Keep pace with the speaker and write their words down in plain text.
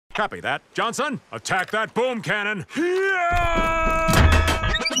Copy that. Johnson, attack that boom cannon.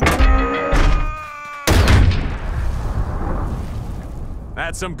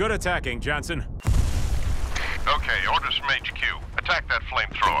 That's some good attacking, Johnson. Okay, orders from HQ. Attack that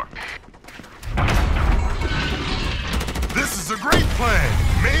flamethrower. This is a great plan.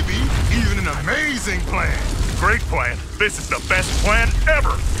 Maybe even an amazing plan. Great plan. This is the best plan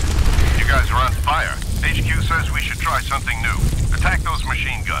ever. You guys are on fire. HQ says we should try something new. Attack those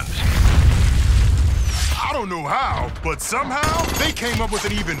machine guns. I don't know how, but somehow they came up with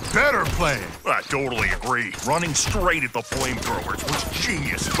an even better plan. I totally agree. Running straight at the flamethrowers was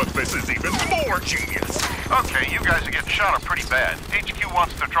genius, but this is even more genius. Okay, you guys are getting shot up pretty bad. HQ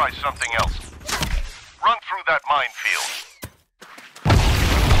wants to try something else. Run through that minefield.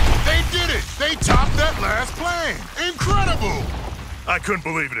 They did it! They topped that last plan! Incredible! I couldn't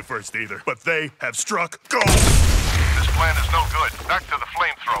believe it at first either, but they have struck gold. This plan is no good. Back to the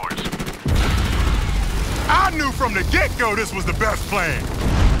flamethrowers. I knew from the get-go this was the best plan.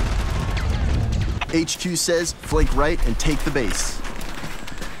 HQ says flank right and take the base.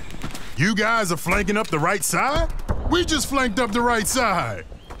 You guys are flanking up the right side? We just flanked up the right side.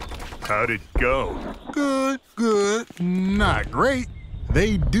 How'd it go? Good. Not great.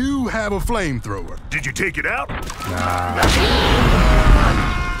 They do have a flamethrower. Did you take it out? Nah.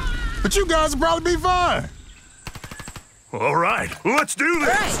 But you guys will probably be fine. All right, let's do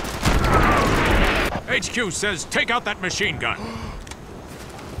this. HQ says take out that machine gun.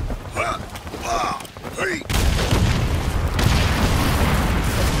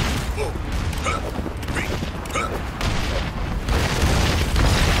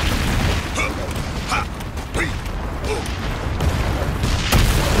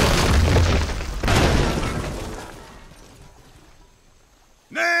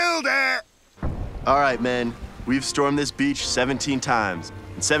 Nailed it! All right, men. We've stormed this beach 17 times.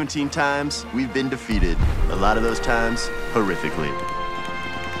 And 17 times, we've been defeated. A lot of those times, horrifically.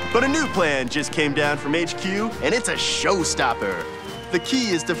 But a new plan just came down from HQ, and it's a showstopper. The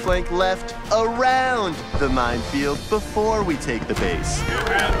key is to flank left around the minefield before we take the base.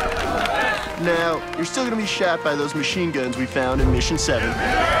 Now, you're still gonna be shot by those machine guns we found in Mission 7.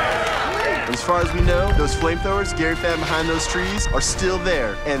 But as far as we know, those flamethrowers Gary found behind those trees are still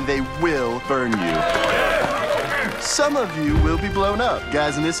there, and they will burn you. Some of you will be blown up.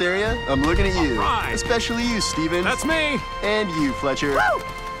 Guys in this area, I'm looking at you. Right. Especially you, Steven. That's me. And you, Fletcher. Woo!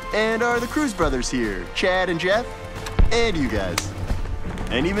 And are the Cruz brothers here, Chad and Jeff, and you guys.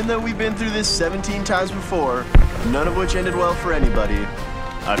 And even though we've been through this 17 times before, none of which ended well for anybody,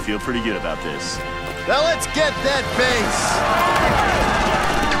 I feel pretty good about this. Now let's get that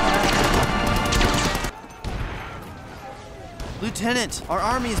base! Lieutenant, our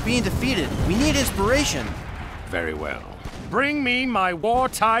army is being defeated. We need inspiration. Very well. Bring me my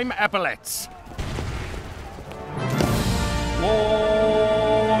wartime epaulets. Wartime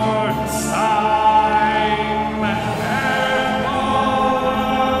epaulets.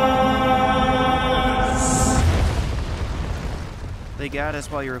 They got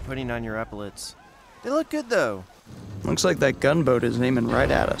us while you were putting on your epaulets. They look good, though. Looks like that gunboat is aiming right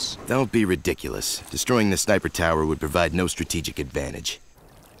at us. Don't be ridiculous. Destroying the sniper tower would provide no strategic advantage.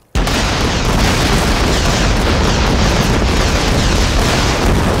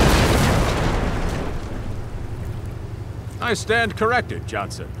 I stand corrected,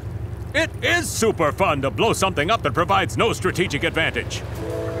 Johnson. It is super fun to blow something up that provides no strategic advantage.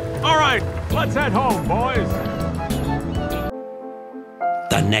 All right, let's head home, boys.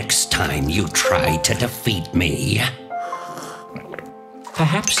 The next time you try to defeat me,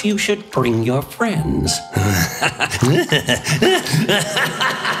 perhaps you should bring your friends.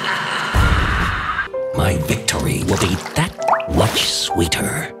 My victory will be that much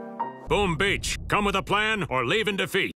sweeter. Boom Beach, come with a plan or leave in defeat.